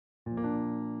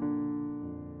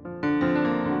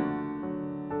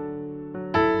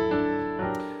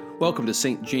Welcome to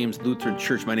St. James Lutheran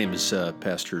Church. My name is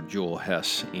Pastor Joel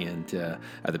Hess, and I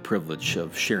have the privilege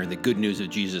of sharing the good news of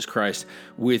Jesus Christ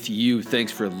with you.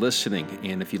 Thanks for listening.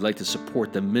 And if you'd like to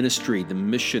support the ministry, the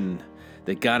mission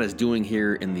that God is doing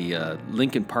here in the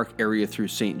Lincoln Park area through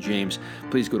St. James,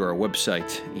 please go to our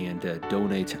website and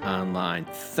donate online.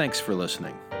 Thanks for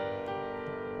listening.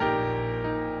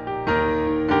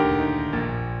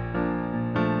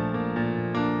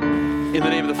 In the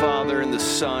name of the Father, and the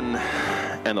Son,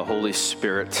 and the Holy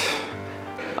Spirit.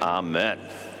 Amen.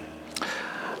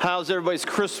 How's everybody's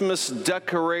Christmas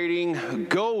decorating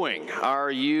going?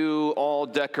 Are you all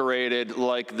decorated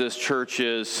like this church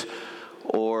is,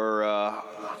 or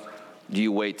do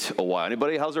you wait a while?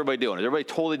 Anybody? How's everybody doing? Is everybody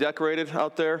totally decorated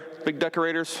out there? Big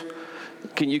decorators?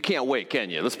 You can't wait,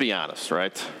 can you? Let's be honest,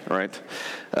 right?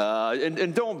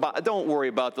 And don't worry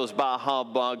about those bah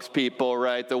humbugs people,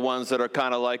 right? The ones that are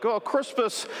kind of like, oh,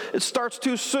 Christmas, it starts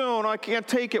too soon. I can't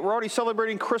take it. We're already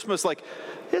celebrating Christmas. Like,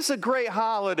 it's a great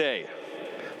holiday.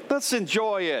 Let's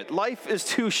enjoy it. Life is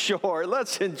too short.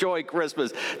 Let's enjoy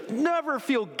Christmas. Never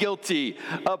feel guilty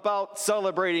about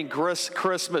celebrating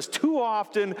Christmas too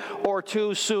often or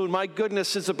too soon. My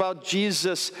goodness, it's about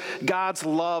Jesus, God's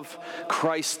love,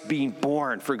 Christ being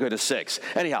born, for goodness sakes.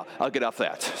 Anyhow, I'll get off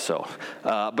that.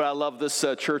 But I love this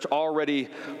church already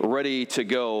ready to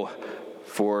go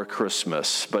for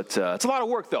Christmas. But it's a lot of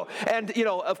work, though. And,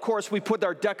 of course, we put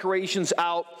our decorations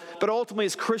out. But ultimately,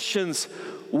 as Christians,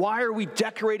 why are we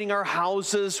decorating our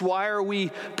houses? Why are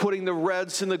we putting the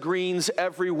reds and the greens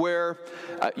everywhere?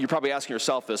 You're probably asking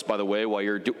yourself this, by the way, while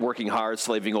you're working hard,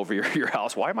 slaving over your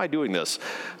house. Why am I doing this?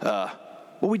 Well,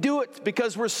 we do it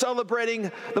because we're celebrating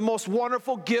the most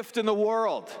wonderful gift in the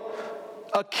world,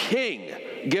 a king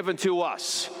given to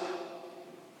us.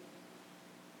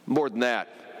 More than that,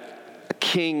 a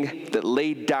king that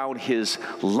laid down his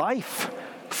life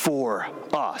for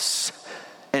us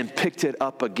and picked it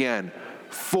up again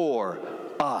for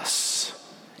us.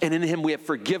 And in him we have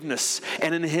forgiveness,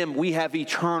 and in him we have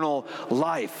eternal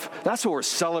life. That's what we're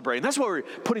celebrating. That's why we're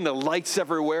putting the lights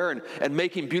everywhere and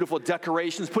making beautiful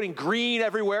decorations, putting green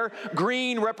everywhere.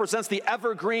 Green represents the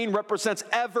evergreen, represents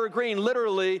evergreen.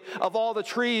 Literally, of all the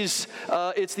trees,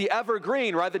 it's the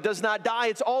evergreen, right, that does not die.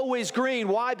 It's always green.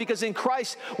 Why? Because in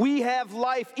Christ we have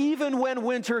life even when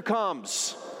winter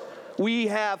comes. We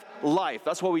have life.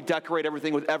 That's why we decorate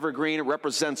everything with evergreen. It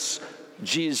represents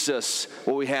Jesus,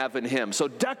 what we have in him. So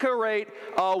decorate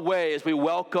away as we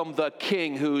welcome the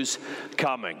King who's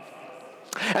coming.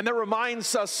 And that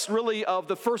reminds us really of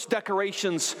the first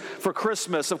decorations for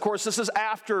Christmas. Of course, this is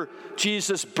after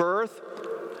Jesus' birth,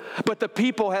 but the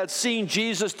people had seen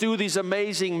Jesus do these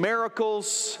amazing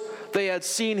miracles. They had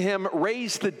seen him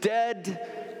raise the dead,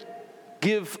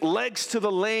 give legs to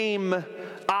the lame,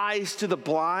 eyes to the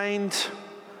blind.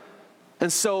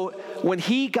 And so when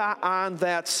he got on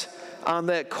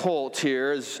that colt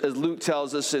here, as Luke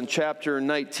tells us in chapter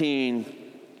 19,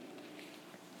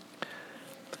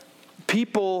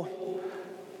 people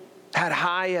had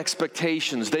high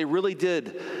expectations. They really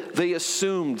did. They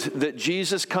assumed that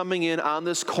Jesus coming in on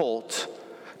this colt,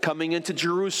 coming into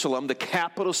Jerusalem, the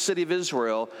capital city of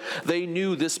Israel, they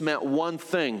knew this meant one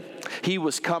thing. He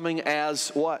was coming as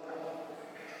what?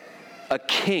 A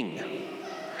king.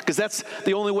 Because that's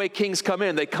the only way kings come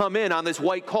in. They come in on this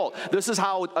white colt. This is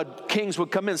how kings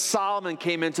would come in. Solomon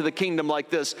came into the kingdom like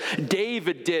this.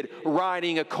 David did,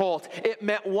 riding a colt. It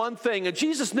meant one thing, and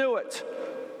Jesus knew it.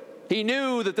 He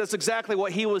knew that that's exactly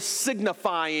what he was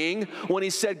signifying when he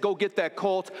said, go get that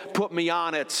colt, put me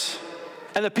on it.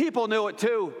 And the people knew it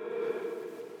too.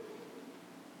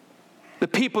 The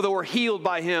people that were healed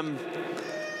by him,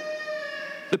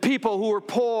 the people who were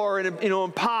poor and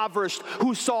impoverished,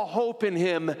 who saw hope in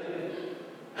him.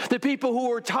 The people who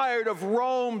were tired of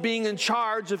Rome being in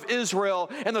charge of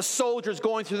Israel and the soldiers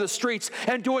going through the streets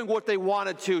and doing what they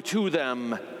wanted to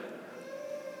them.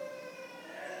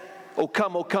 O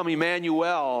come,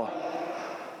 Emmanuel,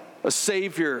 a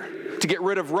Savior to get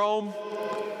rid of Rome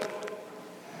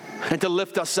and to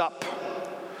lift us up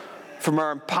from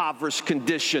our impoverished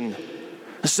condition.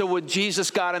 So when Jesus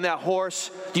got on that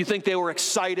horse, do you think they were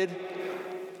excited?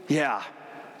 Yeah.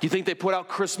 Do you think they put out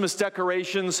Christmas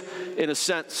decorations? In a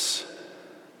sense.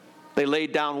 They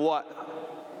laid down what?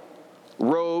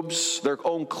 Robes, their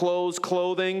own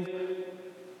clothing,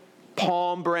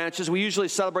 palm branches. We usually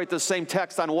celebrate the same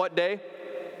text on what day?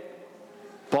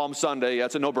 Palm Sunday.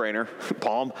 That's a no-brainer.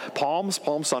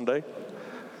 Palm Sunday.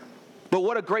 But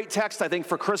what a great text, I think,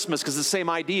 for Christmas, because it's the same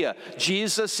idea.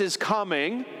 Jesus is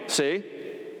coming, see?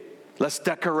 Let's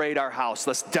decorate our house.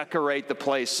 Let's decorate the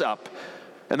place up.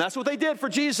 And that's what they did for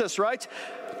Jesus, right?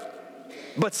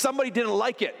 But somebody didn't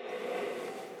like it.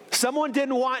 Someone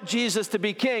didn't want Jesus to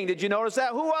be king. Did you notice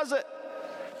that? Who was it?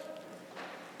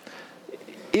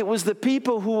 It was the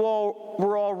people who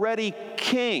were already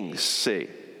kings, see.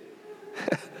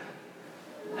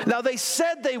 Now, they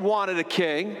said they wanted a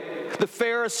king. The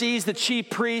Pharisees, the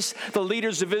chief priests, the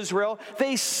leaders of Israel,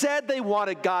 they said they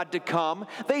wanted God to come.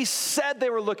 They said they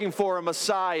were looking for a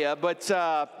Messiah, but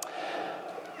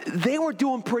they were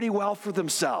doing pretty well for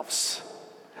themselves.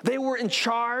 They were in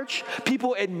charge.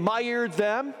 People admired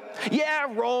them. Yeah,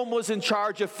 Rome was in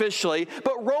charge officially,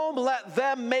 but Rome let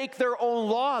them make their own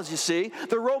laws, you see.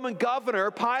 The Roman governor,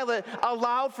 Pilate,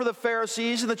 allowed for the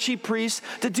Pharisees and the chief priests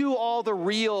to do all the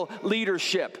real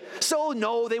leadership. So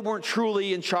no, they weren't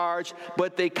truly in charge,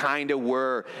 but they kind of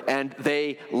were, and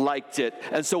they liked it.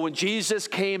 And so when Jesus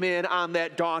came in on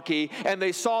that donkey, and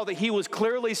they saw that he was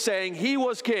clearly saying he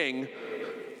was king,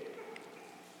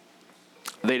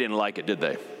 they didn't like it, did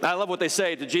they? I love what they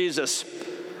say to Jesus,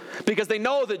 because they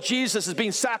know that Jesus is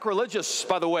being sacrilegious,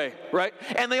 by the way, right?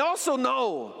 And they also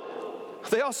know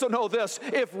this.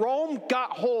 If Rome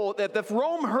if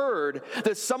Rome heard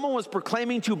that someone was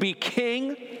proclaiming to be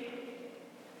king,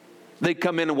 they'd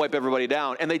come in and wipe everybody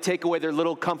down, and they take away their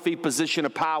little comfy position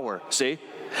of power, see?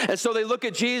 And so they look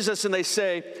at Jesus and they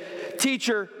say,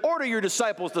 "Teacher, order your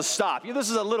disciples to stop.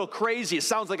 This is a little crazy. It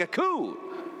sounds like a coup."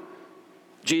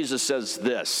 Jesus says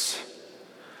this,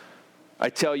 "I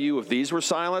tell you, if these were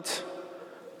silent,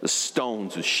 the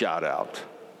stones would shout out."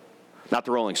 Not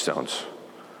the Rolling Stones.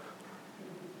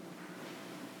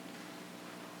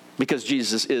 Because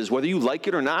Jesus is, whether you like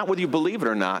it or not, whether you believe it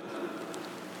or not,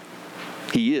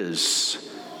 he is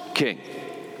king.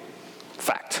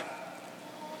 Fact.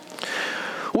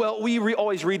 Well, we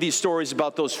always read these stories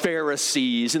about those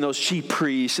Pharisees and those chief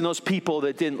priests and those people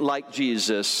that didn't like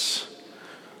Jesus.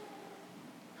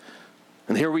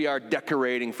 And here we are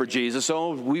decorating for Jesus.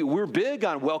 Oh, we're big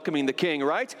on welcoming the king,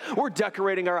 right? We're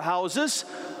decorating our houses.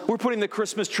 We're putting the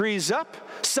Christmas trees up,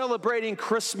 celebrating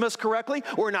Christmas correctly.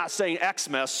 We're not saying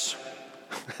Xmas.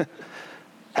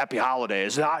 Happy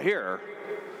holidays, not here.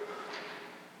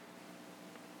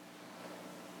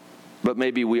 But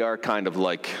maybe we are kind of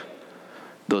like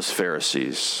those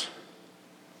Pharisees.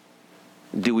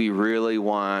 Do we really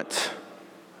want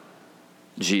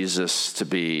Jesus to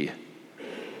be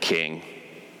king?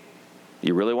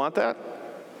 You really want that?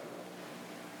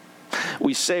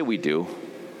 We say we do.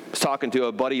 I was talking to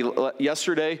a buddy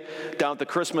yesterday down at the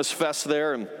Christmas fest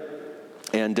there,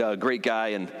 and a great guy,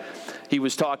 and he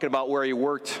was talking about where he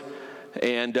worked,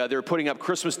 and they're putting up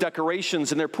Christmas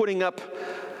decorations, and they're putting up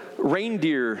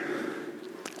reindeer,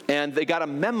 and they got a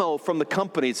memo from the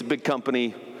company. It's a big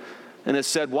company. And it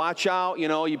said, watch out,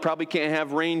 you probably can't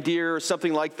have reindeer or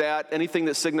something like that. Anything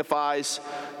that signifies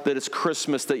that it's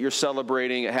Christmas that you're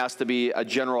celebrating, it has to be a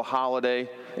general holiday.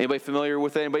 Anybody familiar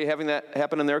with anybody having that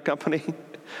happen in their company?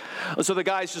 So the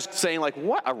guy's just saying, like,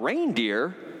 what, a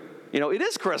reindeer? It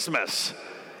is Christmas.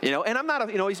 And I'm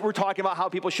not, we're talking about how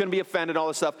people shouldn't be offended, all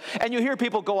this stuff. And you hear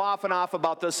people go off and off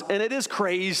about this, and it is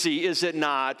crazy, is it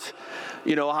not?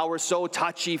 How we're so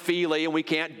touchy-feely, and we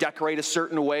can't decorate a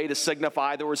certain way to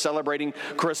signify that we're celebrating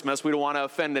Christmas. We don't want to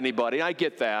offend anybody. I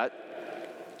get that.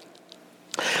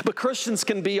 But Christians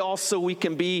can be also, we'll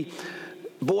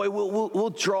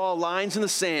draw lines in the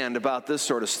sand about this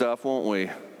sort of stuff, won't we?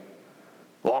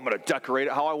 Well, I'm going to decorate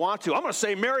it how I want to. I'm going to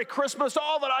say Merry Christmas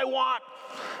all that I want.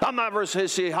 I'm not going to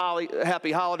say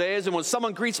Happy Holidays. And when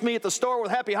someone greets me at the store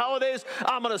with Happy Holidays,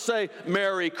 I'm going to say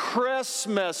Merry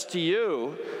Christmas to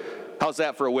you. How's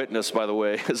that for a witness, by the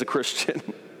way, as a Christian?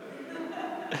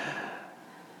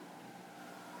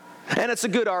 And it's a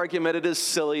good argument. It is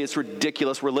silly. It's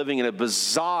ridiculous. We're living in a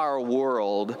bizarre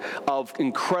world of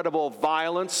incredible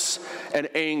violence and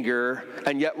anger,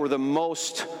 and yet we're the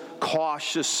most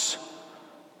cautious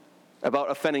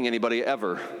about offending anybody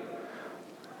ever.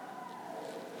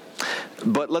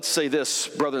 But let's say this,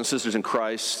 brothers and sisters in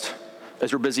Christ,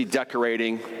 as we're busy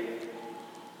decorating,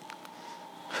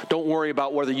 don't worry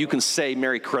about whether you can say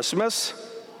Merry Christmas.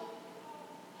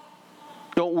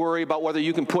 Don't worry about whether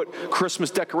you can put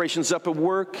Christmas decorations up at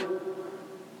work.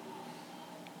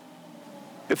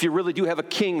 If you really do have a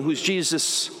king who's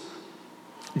Jesus,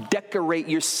 decorate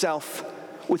yourself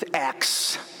with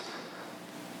acts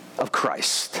of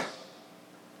Christ.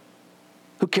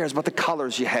 Who cares about the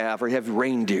colors you have, or you have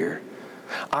reindeer?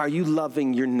 Are you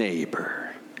loving your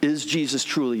neighbor? Is Jesus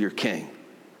truly your king?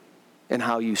 And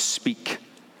how you speak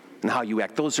and how you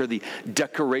act. Those are the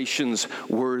decorations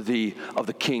worthy of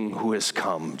the King who has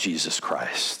come, Jesus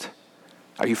Christ.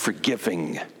 Are you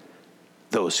forgiving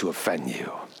those who offend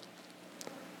you?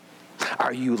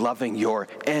 Are you loving your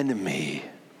enemy?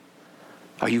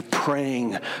 Are you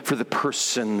praying for the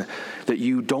person that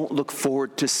you don't look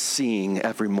forward to seeing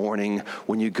every morning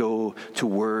when you go to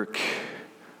work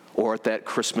or at that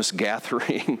Christmas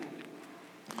gathering?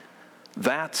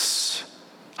 That's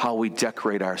how we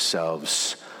decorate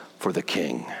ourselves for the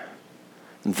King.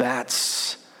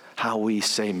 That's how we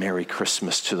say Merry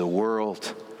Christmas to the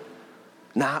world.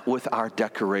 Not with our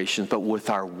decorations, but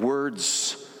with our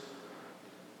words,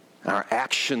 our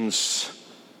actions,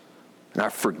 and our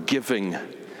forgiving,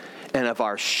 and of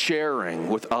our sharing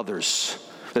with others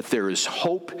that there is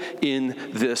hope in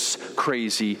this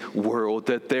crazy world,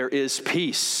 that there is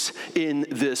peace in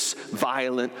this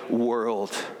violent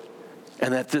world,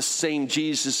 and that this same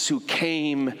Jesus who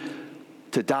came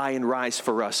to die and rise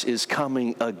for us is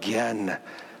coming again.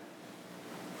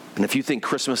 And if you think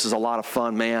Christmas is a lot of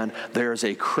fun, man, there's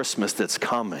a Christmas that's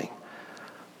coming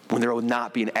when there will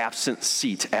not be an absent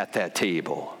seat at that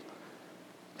table.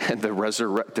 And the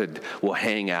resurrected will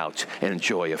hang out and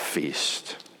enjoy a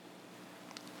feast.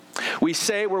 We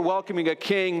say we're welcoming a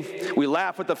king. We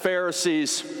laugh at the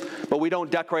Pharisees, but we don't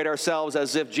decorate ourselves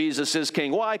as if Jesus is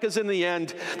king. Why? Because in the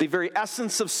end, the very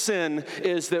essence of sin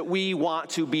is that we want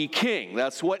to be king.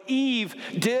 That's what Eve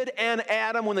did and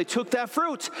Adam when they took that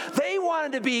fruit. They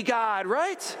wanted to be God,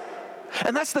 right?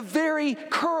 And that's the very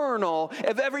kernel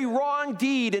of every wrong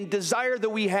deed and desire that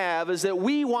we have, is that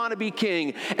we want to be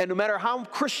king. And no matter how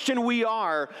Christian we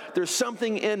are, there's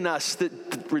something in us that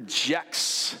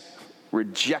rejects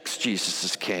Jesus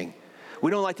as king.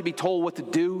 We don't like to be told what to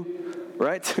do,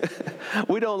 right?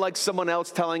 We don't like someone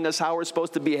else telling us how we're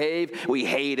supposed to behave. We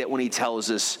hate it when he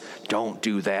tells us, don't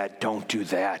do that, don't do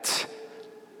that.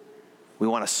 We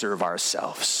want to serve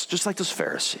ourselves, just like those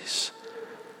Pharisees.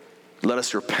 Let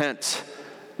us repent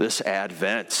this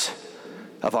Advent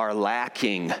of our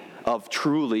lacking of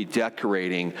truly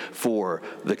decorating for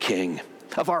the King,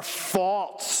 of our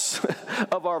false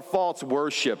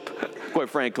worship,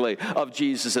 quite frankly, of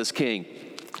Jesus as King,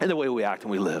 and the way we act and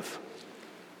we live.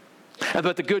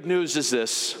 But the good news is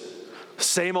this,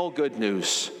 same old good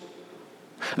news.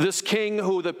 This king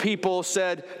who the people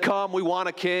said, come, we want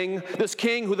a king. This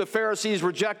king who the Pharisees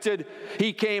rejected,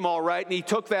 he came all right, and he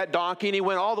took that donkey and he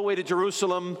went all the way to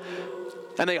Jerusalem,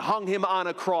 and they hung him on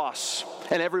a cross.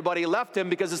 And everybody left him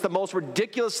because it's the most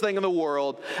ridiculous thing in the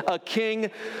world, a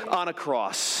king on a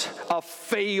cross, a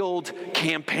failed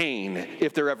campaign,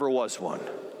 if there ever was one.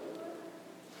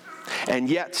 And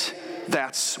yet,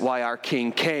 that's why our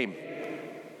king came.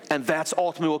 And that's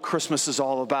ultimately what Christmas is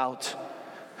all about.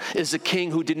 Is a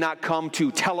king who did not come to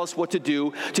tell us what to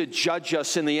do, to judge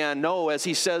us in the end. No, as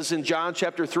he says in John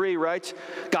chapter 3, right?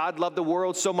 God loved the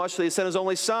world so much that he sent his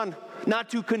only son, not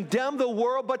to condemn the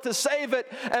world, but to save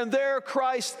it. And there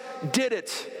Christ did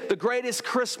it. The greatest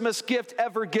Christmas gift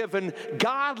ever given.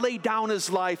 God laid down his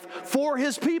life for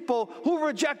his people who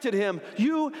rejected him.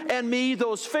 You and me,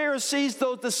 those Pharisees,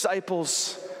 those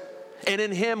disciples. And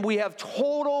in him we have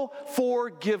total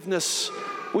forgiveness,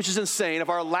 which is insane,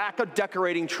 of our lack of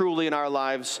decorating truly in our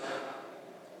lives,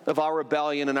 of our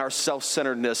rebellion and our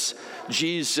self-centeredness.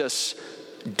 Jesus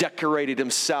decorated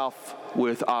himself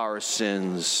with our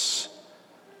sins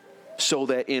so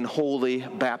that in holy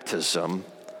baptism,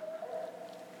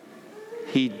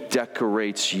 he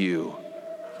decorates you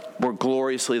more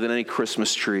gloriously than any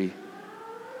Christmas tree.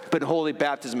 But in holy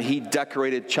baptism, he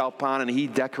decorated Chalpan, and he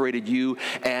decorated you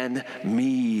and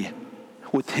me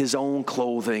with his own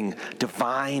clothing,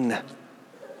 divine,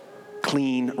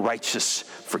 clean, righteous,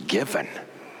 forgiven.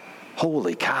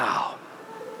 Holy cow.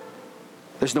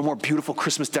 There's no more beautiful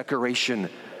Christmas decoration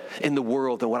in the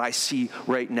world than what I see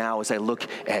right now as I look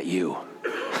at you.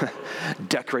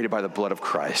 Decorated by the blood of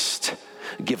Christ,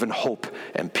 given hope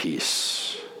and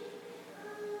peace.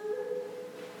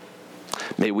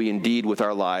 May we indeed with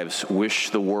our lives wish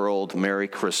the world Merry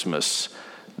Christmas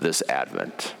this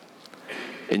Advent.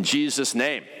 In Jesus'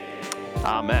 name,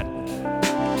 amen.